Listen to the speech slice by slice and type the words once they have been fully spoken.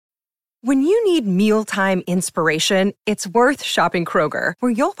When you need mealtime inspiration, it's worth shopping Kroger,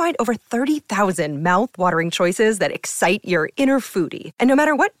 where you'll find over 30,000 mouth-watering choices that excite your inner foodie. And no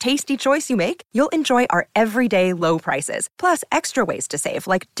matter what tasty choice you make, you'll enjoy our everyday low prices, plus extra ways to save,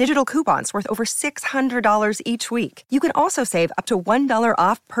 like digital coupons worth over $600 each week. You can also save up to $1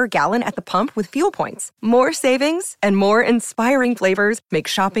 off per gallon at the pump with fuel points. More savings and more inspiring flavors make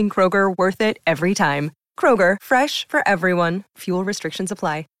shopping Kroger worth it every time. Kroger, fresh for everyone. Fuel restrictions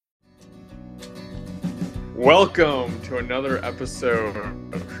apply. Welcome to another episode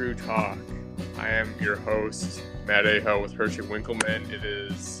of Crew Talk. I am your host, Matt Aho with Hershey Winkleman. It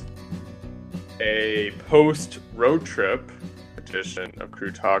is a post-road trip edition of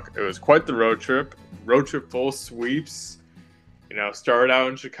Crew Talk. It was quite the road trip full of sweeps. Started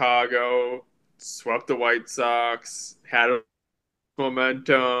out in Chicago, swept the White Sox, had a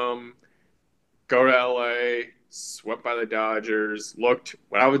momentum, go to LA, swept by the Dodgers, looked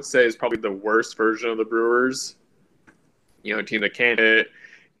what I would say is probably the worst version of the Brewers. A team that can't hit,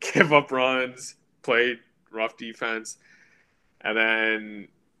 give up runs, play rough defense, and then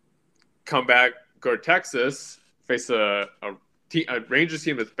come back, go to Texas, face a Rangers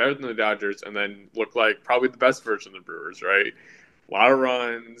team that's better than the Dodgers, and then look like probably the best version of the Brewers, right? A lot of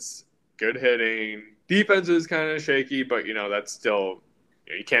runs, good hitting. Defense is kind of shaky, but, that's still,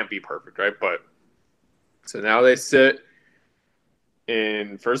 you can't be perfect, right? But so now they sit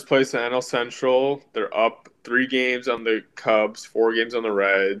in first place in NL Central. They're up 3 games on the Cubs, 4 games on the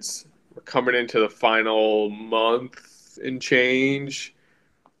Reds. We're coming into the final month and change.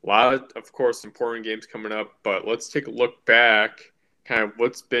 A lot of course, important games coming up. But let's take a look back. Kind of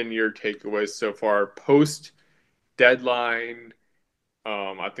what's been your takeaways so far post-deadline?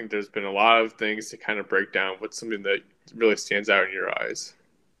 I think there's been a lot of things to kind of break down. What's something that really stands out in your eyes?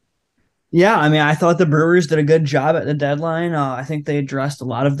 Yeah, I mean, I thought the Brewers did a good job at the deadline. I think they addressed a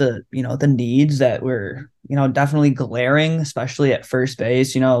lot of the needs that were, definitely glaring, especially at first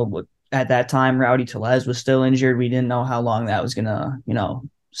base. At that time, Rowdy Tellez was still injured. We didn't know how long that was gonna,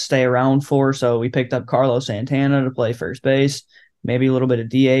 stay around for. So we picked up Carlos Santana to play first base, maybe a little bit of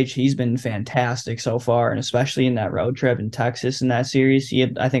DH. He's been fantastic so far, and especially in that road trip in Texas in that series, he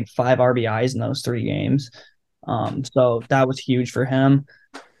had, I think, 5 RBIs in those 3 games. So that was huge for him.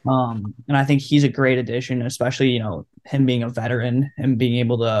 And I think he's a great addition, especially, him being a veteran and being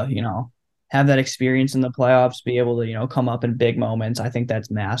able to, have that experience in the playoffs, be able to, come up in big moments. I think that's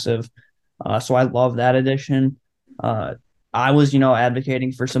massive. So I love that addition. I was,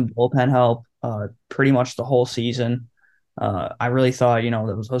 advocating for some bullpen help pretty much the whole season. I really thought,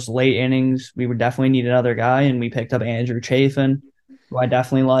 those late innings, we would definitely need another guy, and we picked up Andrew Chafin, who I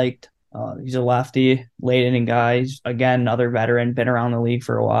definitely liked. He's a lefty, late inning guy. He's, again, another veteran, been around the league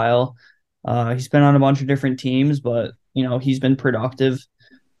for a while. He's been on a bunch of different teams, but, he's been productive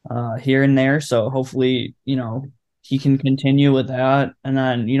here and there. So hopefully, he can continue with that. And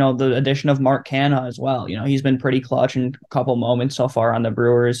then, the addition of Mark Canha as well. He's been pretty clutch in a couple moments so far on the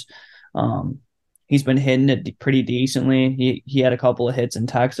Brewers. He's been hitting it pretty decently. He had a couple of hits in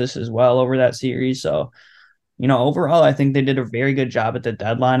Texas as well over that series. So, overall, I think they did a very good job at the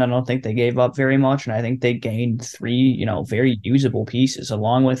deadline. I don't think they gave up very much, and I think they gained 3, very usable pieces,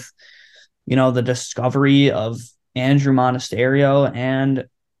 along with, the discovery of Andrew Monasterio and,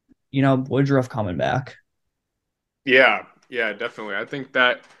 Woodruff coming back. Yeah, definitely. I think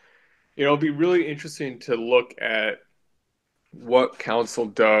that it'll be really interesting to look at what Council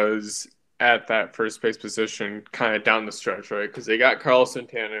does at that first base position kind of down the stretch, right? Because they got Carlos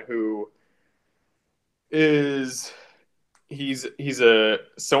Santana, who is he's a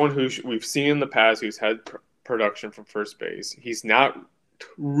someone who we've seen in the past who's had production from first base. He's not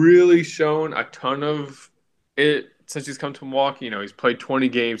really shown a ton of it since he's come to Milwaukee. He's played 20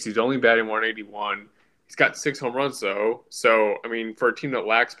 games. He's only batting 181. He's got 6 home runs though. So I mean, for a team that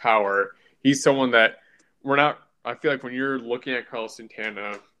lacks power, he's someone that we're not. I feel like when you're looking at Carlos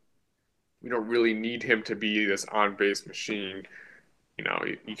Santana, we don't really need him to be this on-base machine.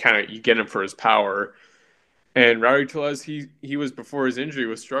 You get him for his power. And Rowdy Tellez, he was before his injury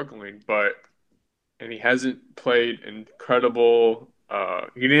was struggling, and he hasn't played incredible.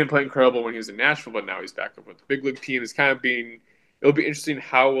 He didn't play incredible when he was in Nashville, but now he's back up with the big league team. It'll be interesting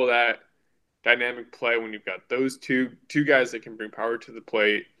how will that dynamic play when you've got those two guys that can bring power to the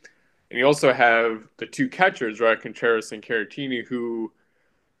plate, and you also have the 2 catchers, right, Contreras and Caratini, who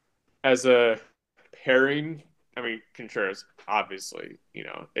as a pairing. I mean, Contreras, obviously,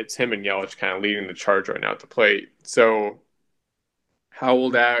 it's him and Yelich kind of leading the charge right now at the plate. So how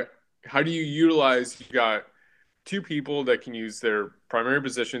do you utilize, you got 2 people that can use their primary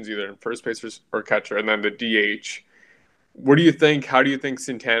positions, either in first base or catcher, and then the DH. What do you think? How do you think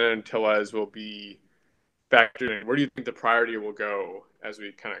Santana and Tellez will be factored in? Where do you think the priority will go as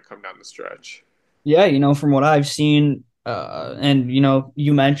we kind of come down the stretch? Yeah, from what I've seen, and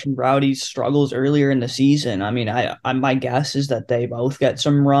you mentioned Rowdy's struggles earlier in the season. I mean, I my guess is that they both get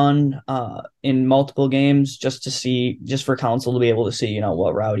some run in multiple games just for Council to be able to see,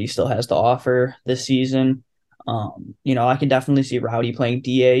 what Rowdy still has to offer this season. I can definitely see Rowdy playing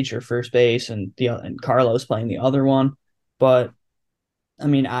DH or first base and Carlos playing the other one. But I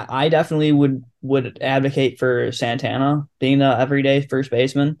mean, I definitely would advocate for Santana being the everyday first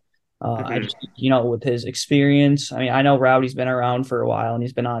baseman. I Mm-hmm. just, with his experience, I mean, I know Rowdy's been around for a while and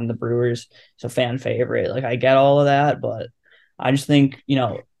he's been on the Brewers. He's a fan favorite. Like, I get all of that, but I just think,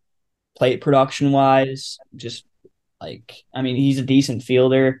 plate production wise, just like, I mean, he's a decent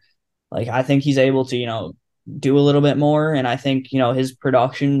fielder. Like, I think he's able to, do a little bit more. And I think, his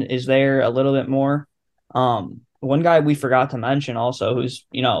production is there a little bit more. One guy we forgot to mention also, who's,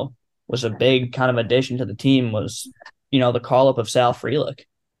 was a big kind of addition to the team was, the call up of Sal Frelick,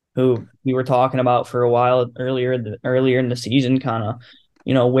 who we were talking about for a while earlier in the season, kind of,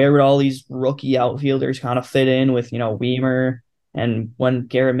 where would all these rookie outfielders kind of fit in with, Weimer, and when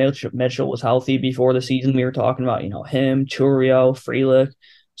Garrett Mitchell was healthy before the season, we were talking about, him, Churio, Frelick.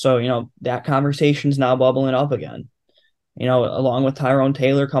 So, that conversation's now bubbling up again. Along with Tyrone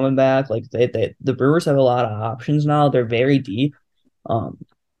Taylor coming back, like the Brewers have a lot of options now. They're very deep. Um,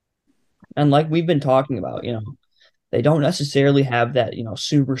 and like we've been talking about, they don't necessarily have that,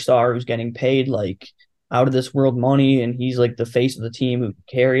 superstar who's getting paid like out of this world money and he's like the face of the team who can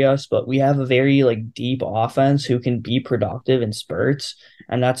carry us, but we have a very like deep offense who can be productive in spurts.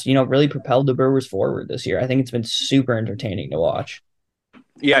 And that's, really propelled the Brewers forward this year. I think it's been super entertaining to watch.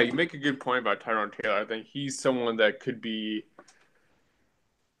 Yeah, you make a good point about Tyrone Taylor. I think he's someone that could be,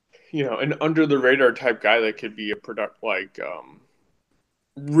 an under the radar type guy that could be a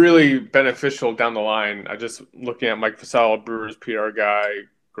really beneficial down the line. I just looking at Mike Fasal, Brewers PR guy,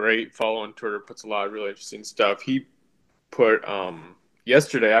 great follow on Twitter, puts a lot of really interesting stuff. He put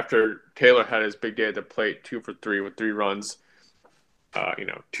yesterday after Taylor had his big day at the plate, 2 for 3 with 3 runs,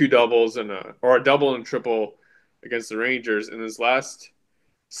 two doubles or a double and triple against the Rangers. In his last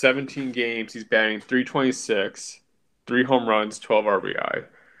 17 games, he's batting 326, 3 home runs, 12 RBI.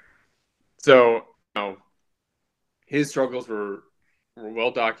 So, his struggles were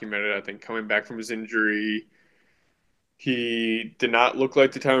well documented. I think coming back from his injury, he did not look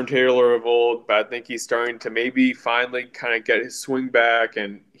like the Tyrone Taylor of old, but I think he's starting to maybe finally kind of get his swing back,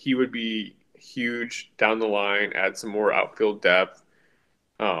 and he would be huge down the line, add some more outfield depth.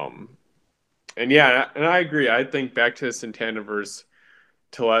 Um, and yeah, and I agree. I think back to Santana versus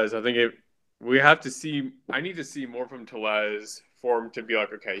Tellez. I think we have to see. I need to see more from Tellez for him to be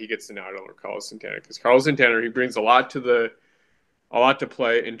like, okay, he gets to now over Carlos Santana because Carlos Santana he brings a lot to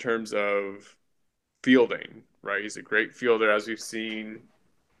play in terms of fielding. Right, he's a great fielder as we've seen.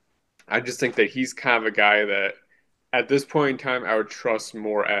 I just think that he's kind of a guy that at this point in time I would trust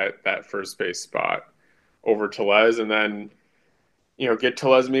more at that first base spot over Tellez, and then get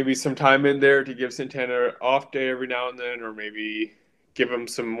Tellez maybe some time in there to give Santana an off day every now and then, or maybe give him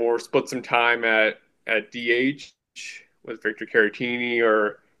split some time at DH with Victor Caratini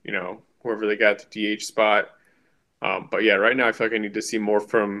or whoever they got the DH spot. But yeah, right now I feel like I need to see more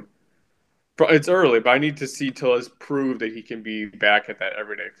from. It's early, but I need to see Tellez prove that he can be back at that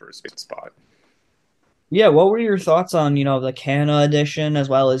everyday first base spot. Yeah, what were your thoughts on, the Canna edition as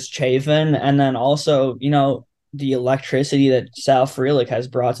well as Chafin, and then also, the electricity that Sal Frelick has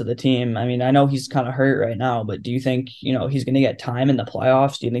brought to the team? I mean, I know he's kind of hurt right now, but do you think, he's going to get time in the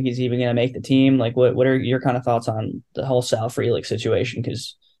playoffs? Do you think he's even going to make the team? Like, what are your kind of thoughts on the whole Sal Frelick situation?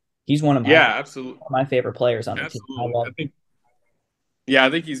 Because he's Yeah, absolutely, one of my favorite players on the team. I absolutely. love him. I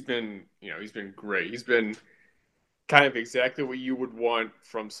think he's been great. He's been kind of exactly what you would want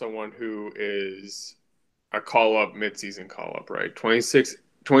from someone who is a call up midseason call up, right? 26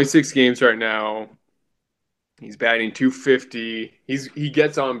 games right now. He's batting 250. He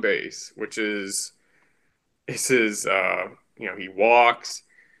gets on base, which is he walks,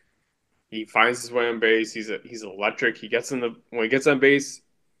 he finds his way on base. He's electric. When he gets on base,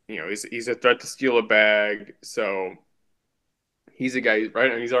 he's a threat to steal a bag. So he's a guy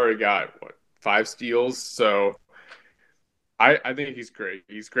right, and he's already got what 5 steals. So I think he's great.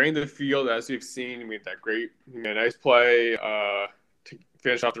 He's great in the field, as we've seen. He made a nice play to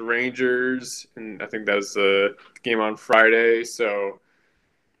finish off the Rangers, and I think that was the game on Friday. So,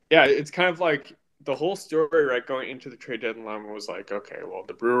 yeah, it's kind of like the whole story, right, going into the trade deadline was like, okay, well,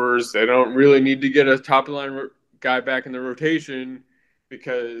 the Brewers, they don't really need to get a top-of-the-line guy back in the rotation.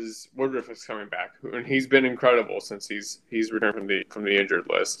 because Woodruff is coming back, and he's been incredible since he's returned from the injured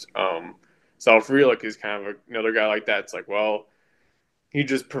list. So Frelick is kind of another guy like that. It's like, well, he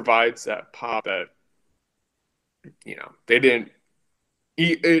just provides that pop that they didn't.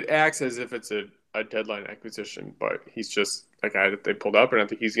 It acts as if it's a deadline acquisition, but he's just a guy that they pulled up, and I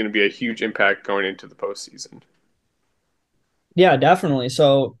think he's going to be a huge impact going into the postseason. Yeah, definitely.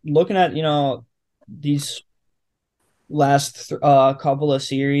 So looking at, these last couple of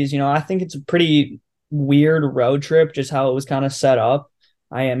series, I think it's a pretty weird road trip, just how it was kind of set up.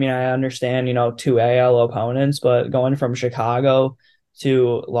 I mean, I understand, two AL opponents, but going from Chicago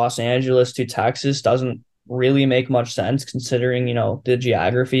to Los Angeles to Texas doesn't really make much sense considering, the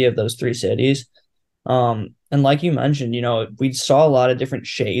geography of those three cities. And like you mentioned, we saw a lot of different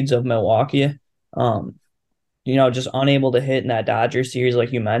shades of Milwaukee. Um, just unable to hit in that Dodgers series,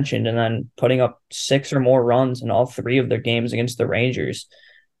 like you mentioned, and then putting up 6 or more runs in all 3 of their games against the Rangers.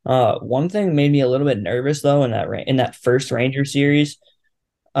 One thing made me a little bit nervous though in that first Ranger series,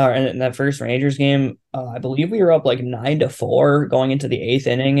 in that first Rangers game. I believe we were up like 9-4 going into the 8th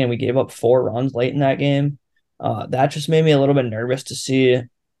inning, and we gave up 4 runs late in that game. That just made me a little bit nervous to see.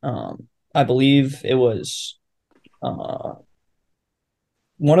 I believe it was uh,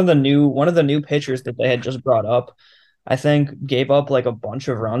 one of the new pitchers that they had just brought up, I think gave up like a bunch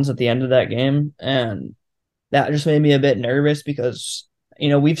of runs at the end of that game. And that just made me a bit nervous because,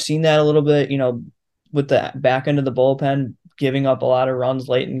 we've seen that a little bit, with the back end of the bullpen giving up a lot of runs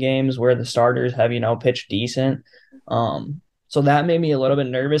late in games where the starters have, pitched decent. So that made me a little bit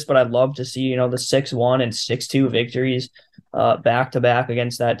nervous, but I'd love to see, the 6-1 and 6-2 victories back to back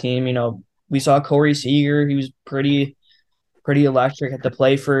against that team. We saw Corey Seager. He was pretty electric at the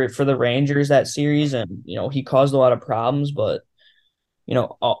play for the Rangers that series, and he caused a lot of problems. But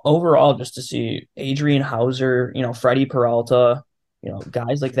overall, just to see Adrian Hauser, Freddie Peralta,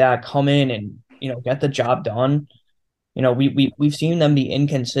 guys like that come in and get the job done. We've seen them be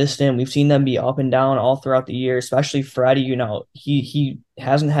inconsistent. We've seen them be up and down all throughout the year, especially Freddie. He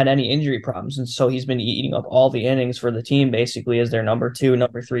hasn't had any injury problems, and so he's been eating up all the innings for the team basically as their number 2,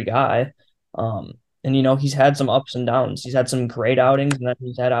 number 3 guy. And he's had some ups and downs. He's had some great outings, and then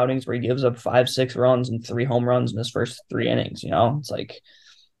he's had outings where he gives up 5, 6 runs and 3 home runs in his first 3 innings. It's like,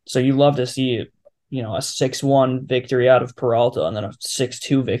 so you love to see, a 6-1 victory out of Peralta and then a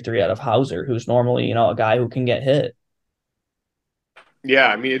 6-2 victory out of Hauser, who's normally, a guy who can get hit. Yeah,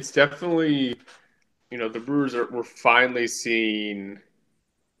 I mean, it's definitely, the Brewers we're finally seeing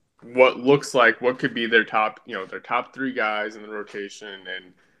what looks like what could be their top 3 guys in the rotation,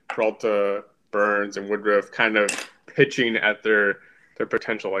 and Peralta, Burns, and Woodruff kind of pitching at their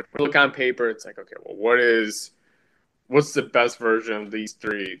potential. Like, look on paper, it's like, okay, well, what's the best version of these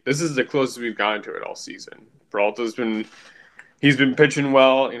 3? This is the closest we've gotten to it all season. Peralta's been pitching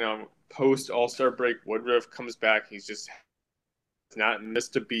well, post All-Star break. Woodruff comes back, he's just not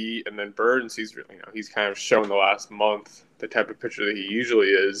missed a beat, and then Burns, he's kind of shown the last month the type of pitcher that he usually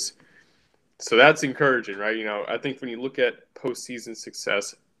is. So that's encouraging, right? I think when you look at postseason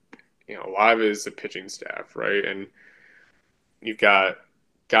success, a lot of it is the pitching staff, right? And you've got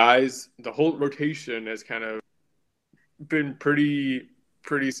guys, the whole rotation has kind of been pretty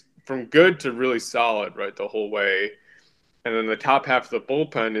from good to really solid, right, the whole way. And then the top half of the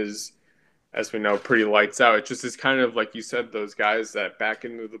bullpen is, as we know, pretty lights out. It just is kind of like you said, those guys that back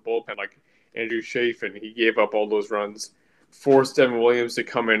into the bullpen, like Andrew Chafin, he gave up all those runs, forced Devin Williams to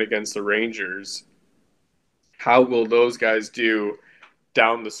come in against the Rangers. How will those guys do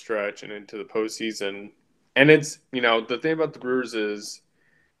down the stretch and into the postseason? And it's, the thing about the Brewers is,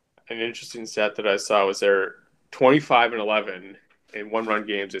 an interesting stat that I saw was they're 25-11 in 1-run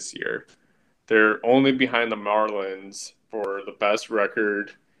games this year. They're only behind the Marlins for the best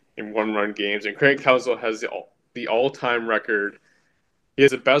record in 1-run games, and Craig Counsell has the all-time record. He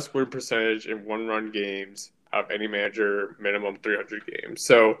has the best win percentage in 1-run games of any manager, minimum 300 games.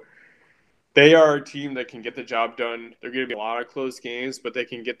 So they are a team that can get the job done. They're going to be a lot of close games, but they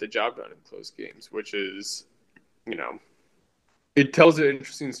can get the job done in close games, which is, it tells an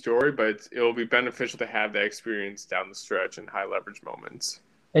interesting story, but it'll be beneficial to have that experience down the stretch in high leverage moments.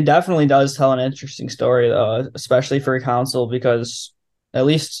 It definitely does tell an interesting story, though, especially for Counsell, because at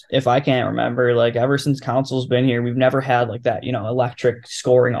least if I can't remember, like ever since Counsell's been here, we've never had like that, electric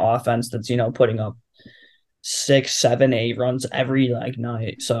scoring offense that's, putting up 6, 7, 8 runs every like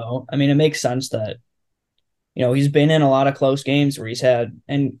night. So, I mean, it makes sense that, he's been in a lot of close games where he's had,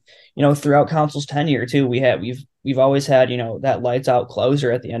 and, throughout Counsell's tenure too, we've always had, that lights out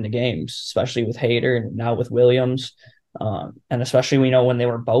closer at the end of games, especially with Hader and now with Williams. And especially we know when they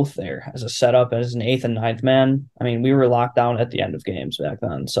were both there as a setup as an eighth and ninth man. I mean, we were locked down at the end of games back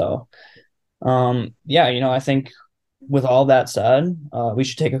then. So, yeah, I think with all that said, we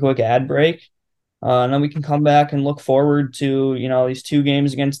should take a quick ad break. And then we can come back and look forward to, these two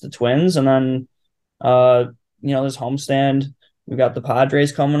games against the Twins. And then, uh, this homestand. We got the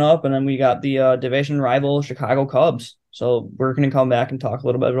Padres coming up, and then we got the division rival Chicago Cubs. So we're going to come back and talk a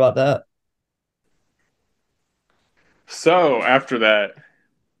little bit about that. So after that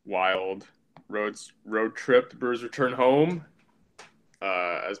wild road trip, the Brewers return home.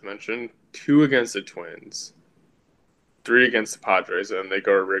 As mentioned, two against the Twins, three against the Padres, and they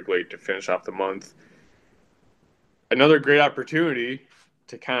go to Wrigley to finish off the month. Another great opportunity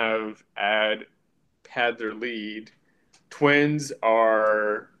to kind of pad their lead. Twins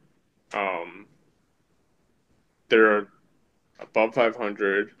are they're above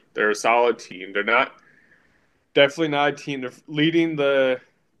 500. They're a solid team. They're not definitely not a team. They're leading the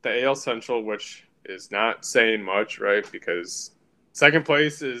AL Central, which is not saying much, right? Because second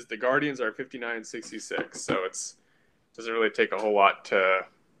place is the Guardians are 59-66, so it's doesn't really take a whole lot to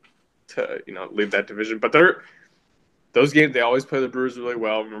lead that division. But those games they always play the Brewers really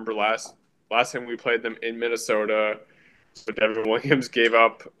well. Remember last time we played them in Minnesota, so Devin Williams gave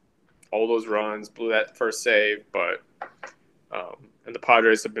up all those runs, blew that first save, but and the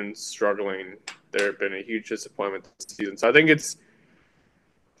Padres have been struggling. They've been a huge disappointment this season. So I think it's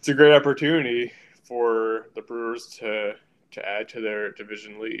a great opportunity for the Brewers to add to their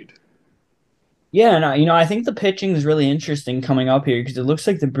division lead. Yeah, and I think the pitching is really interesting coming up here because it looks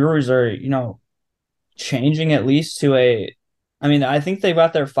like the Brewers are, changing at least to a. I mean, I think they've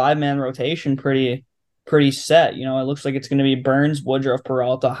got their 5-man rotation pretty set. It looks like it's going to be Burns, Woodruff,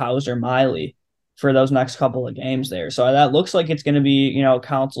 Peralta, Hauser, Miley for those next couple of games there. So that looks like it's going to be,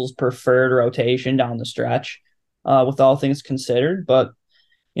 Council's preferred rotation down the stretch, with all things considered. But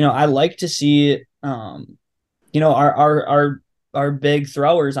I like to see our big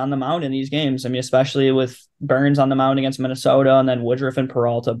throwers on the mound in these games. I mean, especially with Burns on the mound against Minnesota and then Woodruff and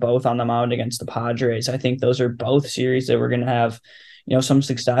Peralta both on the mound against the Padres. I think those are both series that we're going to have, some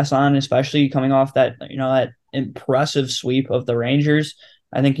success on, especially coming off that impressive sweep of the Rangers.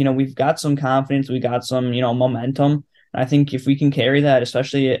 I think, we've got some confidence. We got some, momentum. I think if we can carry that,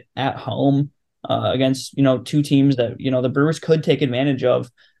 especially at home, against, two teams that, the Brewers could take advantage of,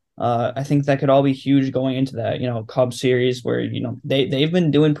 I think that could all be huge going into that, Cubs series where, they've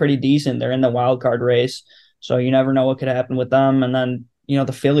been doing pretty decent. They're in the wild card race. So you never know what could happen with them. And then,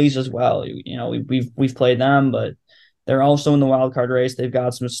 the Phillies as well. We've played them, but they're also in the wild card race. They've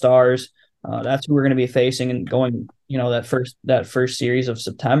got some stars. That's who we're going to be facing and going, that first series of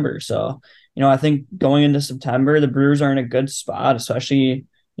September. So, I think going into September, the Brewers are in a good spot, especially,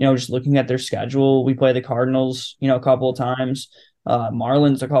 just looking at their schedule. We play the Cardinals, a couple of times,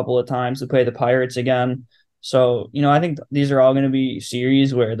 Marlins a couple of times. We play the Pirates again. So, I think these are all going to be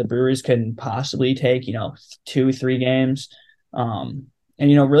series where the Brewers can possibly take, 2-3 games, and,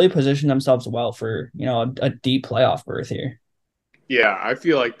 really position themselves well for, a deep playoff berth here. Yeah, I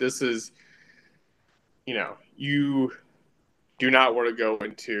feel like this is, you do not want to go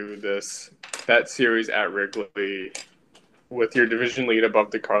into that series at Wrigley with your division lead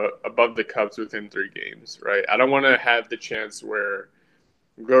above the Cubs within 3 games, right? I don't want to have the chance where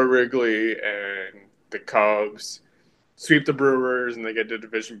we go to Wrigley and the Cubs sweep the Brewers and they get the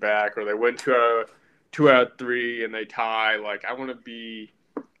division back, or they win 2 out of 3 and they tie. Like, I want to be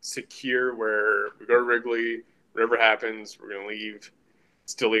secure where we go to Wrigley, whatever happens, we're going to leave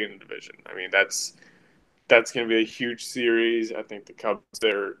still leading the division. I mean, that's going to be a huge series. I think the Cubs,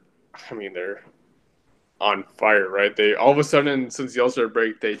 they're on fire, right? They all of a sudden, since the All-Star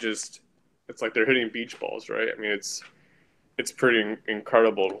break, it's like they're hitting beach balls, right? I mean, it's pretty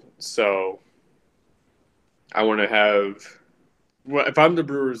incredible. So I want to have, well, if I'm the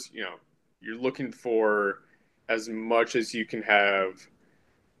Brewers, you're looking for as much as you can have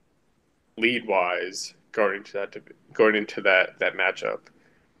lead wise going into that matchup.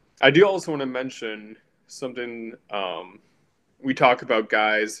 I do also want to mention something. We talk about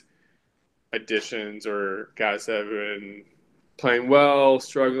guys additions or guys that have been playing well,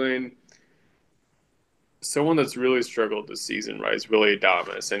 struggling. Someone that's really struggled this season, right, is Willy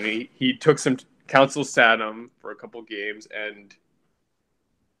Adames. And he took some Council sat him for a couple games, and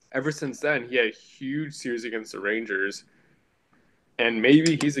ever since then, he had a huge series against the Rangers. And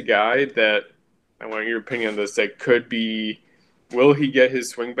maybe he's a guy that, I want your opinion on this, that could be, will he get his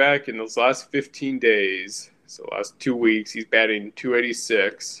swing back in those last 15 days? So last 2 weeks, he's batting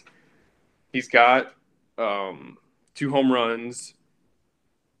 .286. He's got 2 home runs,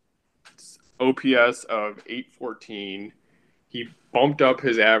 OPS of 814. He bumped up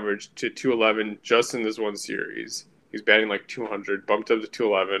his average to 211 just in this one series. He's batting like 200, bumped up to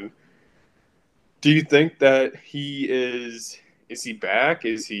 211. Do you think that he is he back?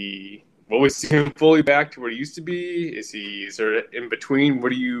 Is he will we see him fully back to where he used to be? Is there in between?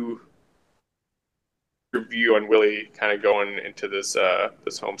 What do you review on Willie kind of going into this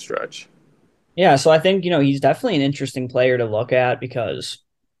home stretch? Yeah, so I think, he's definitely an interesting player to look at because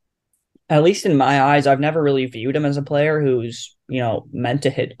at least in my eyes, I've never really viewed him as a player who's, meant to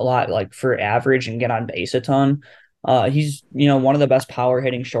hit a lot like for average and get on base a ton. He's, one of the best power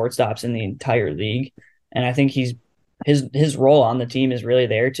hitting shortstops in the entire league. And I think his role on the team is really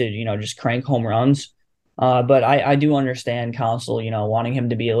there to, just crank home runs. But I do understand Counsell, wanting him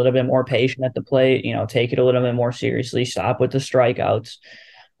to be a little bit more patient at the plate, take it a little bit more seriously, stop with the strikeouts.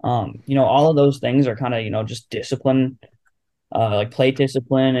 All of those things are kind of, just discipline, like plate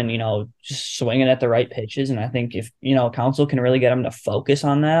discipline and, just swinging at the right pitches. And I think if, Counsell can really get him to focus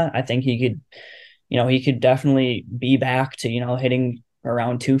on that, I think he could definitely be back to, hitting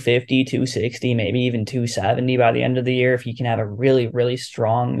around 250, 260, maybe even 270 by the end of the year if he can have a really, really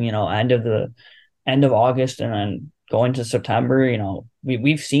strong, end of August and then going to September.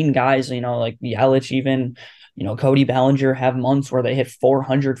 We've seen guys, like Yelich even, Cody Bellinger have months where they hit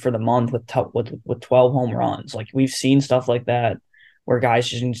 400 for the month with 12 home runs. Like we've seen stuff like that where guys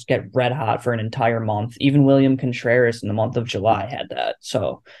just get red hot for an entire month. Even William Contreras in the month of July had that.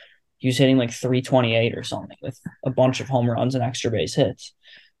 So he was hitting like 328 or something with a bunch of home runs and extra base hits.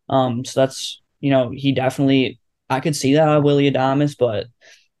 So that's, he definitely, I could see that out of Willie Adames, but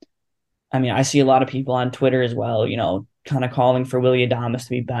I mean, I see a lot of people on Twitter as well, kind of calling for Willie Adames to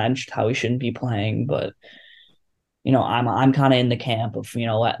be benched, how he shouldn't be playing. But, I'm kind of in the camp of,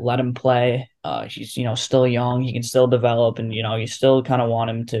 let him play. He's, still young. He can still develop and, you still kind of want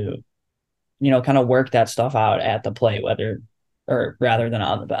him to, kind of work that stuff out at the plate, whether or rather than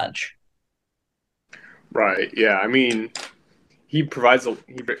on the bench. Right. Yeah. I mean, he provides a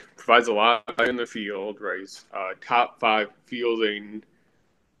lot in the field. Right. He's top five fielding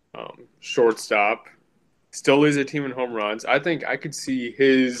shortstop. Still leads a team in home runs. I think I could see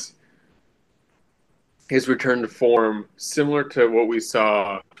his return to form similar to what we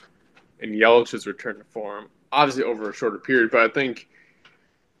saw in Yelich's return to form. Obviously over a shorter period, but I think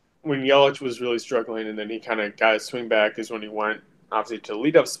when Yelich was really struggling and then he kind of got his swing back is when he went obviously to the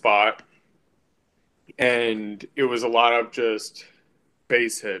leadoff spot, and it was a lot of just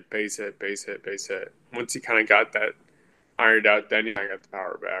base hit, base hit, base hit, base hit. Once he kind of got that ironed out, then he got the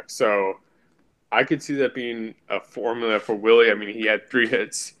power back. So I could see that being a formula for Willie. I mean, he had 3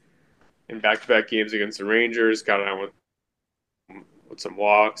 hits in back-to-back games against the Rangers, got on with some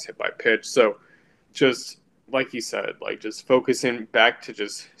walks, hit by pitch. So just like he said, like just focusing back to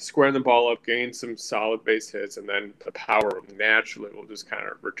just squaring the ball up, getting some solid base hits, and then the power naturally will just kind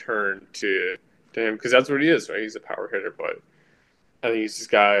of return to him because that's what he is, right? He's a power hitter, but I think he's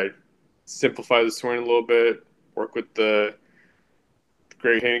just got to simplify the swing a little bit, work with the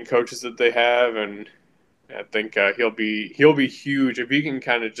great hitting coaches that they have, and I think he'll be huge if he can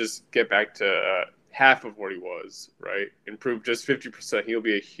kind of just get back to half of what he was, right? Improve just 50%. He'll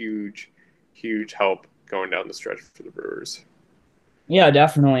be a huge help going down the stretch for the Brewers. Yeah,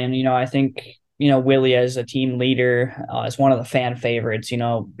 definitely. And, I think, Willie as a team leader is one of the fan favorites.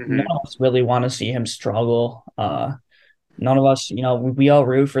 None Mm-hmm. of us really want to see him struggle. None of us, we all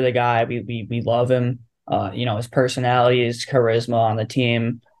root for the guy. We love him. His personality, his charisma on the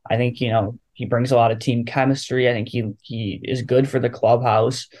team. I think, he brings a lot of team chemistry. I think he is good for the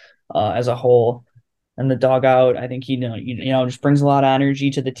clubhouse as a whole. And the dugout, I think he just brings a lot of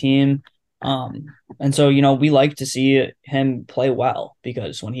energy to the team. Um, and so, we like to see him play well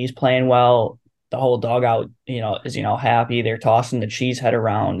because when he's playing well, the whole dugout, is, happy. They're tossing the cheese head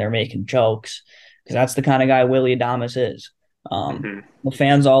around. They're making jokes because that's the kind of guy Willie Adames is. Mm-hmm. The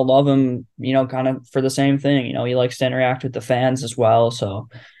fans all love him, kind of for the same thing. He likes to interact with the fans as well. So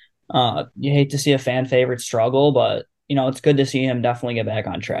you hate to see a fan favorite struggle, but, it's good to see him definitely get back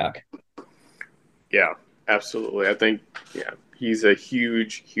on track. Yeah, absolutely. I think he's a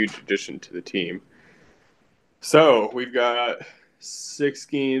huge addition to the team. So we've got 6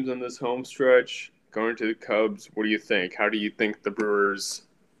 games on this home stretch going to the Cubs. What do you think? How do you think the Brewers?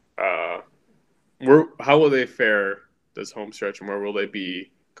 Uh, how will they fare this home stretch, and where will they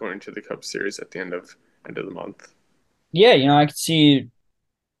be going to the Cubs series at the end of the month? Yeah, I could see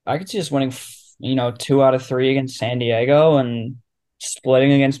us winning, 2 out of 3 against San Diego and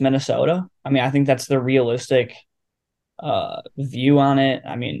splitting against Minnesota. I mean, I think that's the realistic view on it.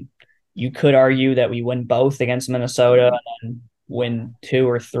 I mean, you could argue that we win both against Minnesota Mm-hmm. and win 2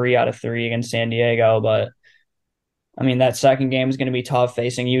 or 3 out of 3 against San Diego. But I mean, that second game is going to be tough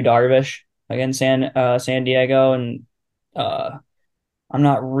facing you, Darvish, against San Diego, and uh, I'm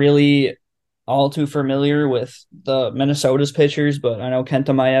not really all too familiar with the Minnesota's pitchers, but I know Kenta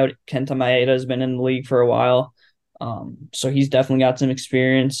Maeda has been in the league for a while. So he's definitely got some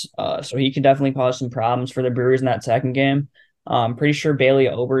experience. So he could definitely cause some problems for the Brewers in that second game. I'm pretty sure Bailey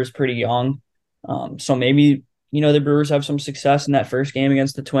Ober is pretty young. So maybe, the Brewers have some success in that first game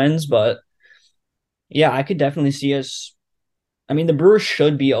against the Twins, but yeah, I could definitely see us. I mean, the Brewers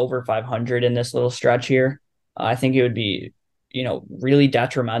should be over 500 in this little stretch here. I think it would be, really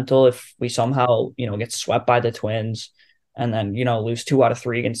detrimental if we somehow, get swept by the Twins and then, lose 2 out of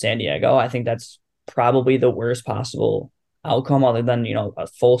 3 against San Diego. I think that's probably the worst possible outcome other than, a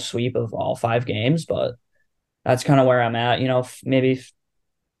full sweep of all 5 games. But that's kind of where I'm at, maybe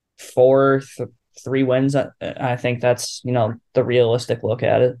 3 wins. I think that's, the realistic look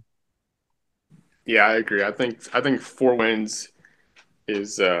at it. Yeah, I agree. I think 4 wins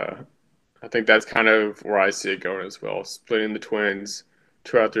is I think that's kind of where I see it going as well. Splitting the Twins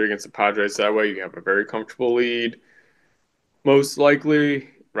 2 out of 3 against the Padres. That way you have a very comfortable lead. Most likely,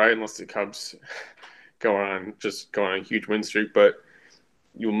 right? Unless the Cubs go on a huge win streak, but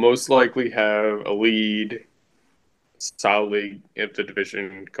you'll most likely have a lead solidly in the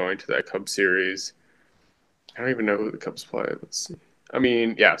division going to that Cubs series. I don't even know who the Cubs play. Let's see. I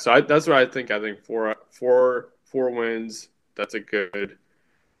mean, yeah. So that's what I think. I think four wins. That's a good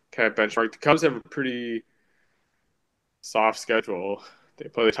kind of benchmark. The Cubs have a pretty soft schedule. They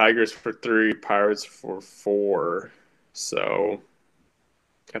play the Tigers for 3, Pirates for 4. So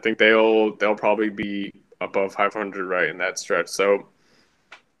I think they'll probably be above 500 right in that stretch. So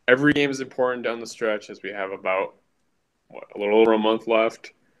every game is important down the stretch as we have about a little over a month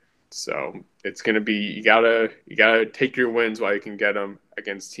left. So it's going to be you gotta take your wins while you can get them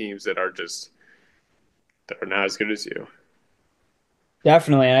against teams that are not as good as you.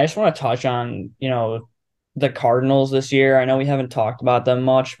 Definitely. And I just want to touch on, the Cardinals this year. I know we haven't talked about them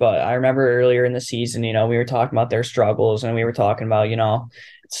much, but I remember earlier in the season, we were talking about their struggles and we were talking about,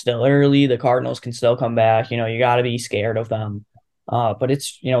 it's still early. The Cardinals can still come back. You got to be scared of them. But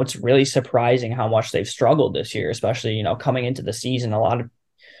it's really surprising how much they've struggled this year, especially, coming into the season. A lot of,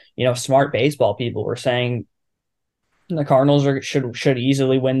 smart baseball people were saying the Cardinals should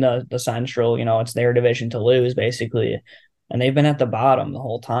easily win the Central. It's their division to lose, basically. And they've been at the bottom the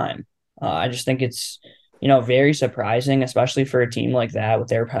whole time. I just think it's, very surprising, especially for a team like that with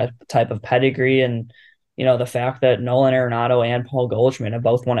their type of pedigree and, the fact that Nolan Arenado and Paul Goldschmidt have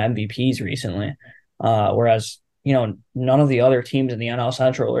both won MVPs recently. Whereas, none of the other teams in the NL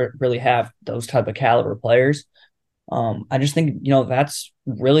Central really have those type of caliber players. I just think, that's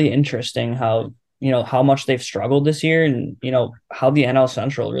really interesting how much they've struggled this year and, how the NL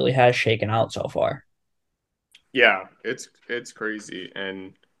Central really has shaken out so far. Yeah, it's crazy.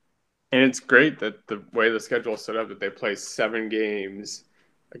 And it's great that the way the schedule is set up that they play 7 games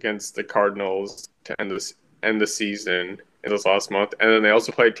against the Cardinals to end the season in this last month. And then they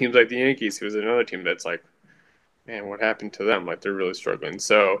also play teams like the Yankees, who's another team that's like, man, what happened to them? Like, they're really struggling.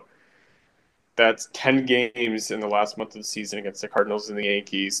 So that's 10 games in the last month of the season against the Cardinals and the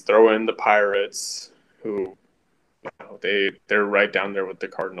Yankees. Throw in the Pirates, who they're right down there with the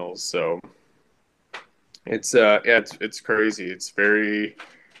Cardinals. So it's crazy. It's very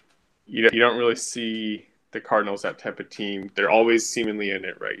you don't really see the Cardinals that type of team. They're always seemingly in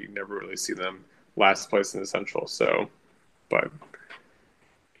it, right? You never really see them last place in the Central. So, but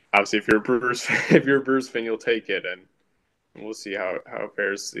obviously, if you're a Brewers fan, you'll take it, and we'll see how it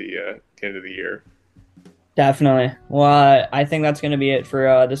fares the end of the year. Definitely. Well, I think that's going to be it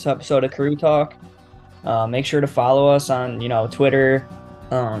for this episode of Crew Talk. Make sure to follow us on, Twitter.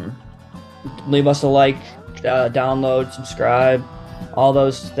 Leave us a like, download, subscribe, all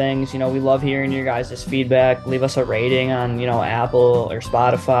those things. We love hearing your guys' feedback. Leave us a rating on, Apple or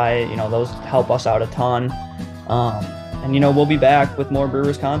Spotify. Those help us out a ton. And we'll be back with more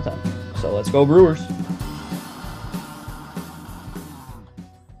Brewers content. So let's go Brewers.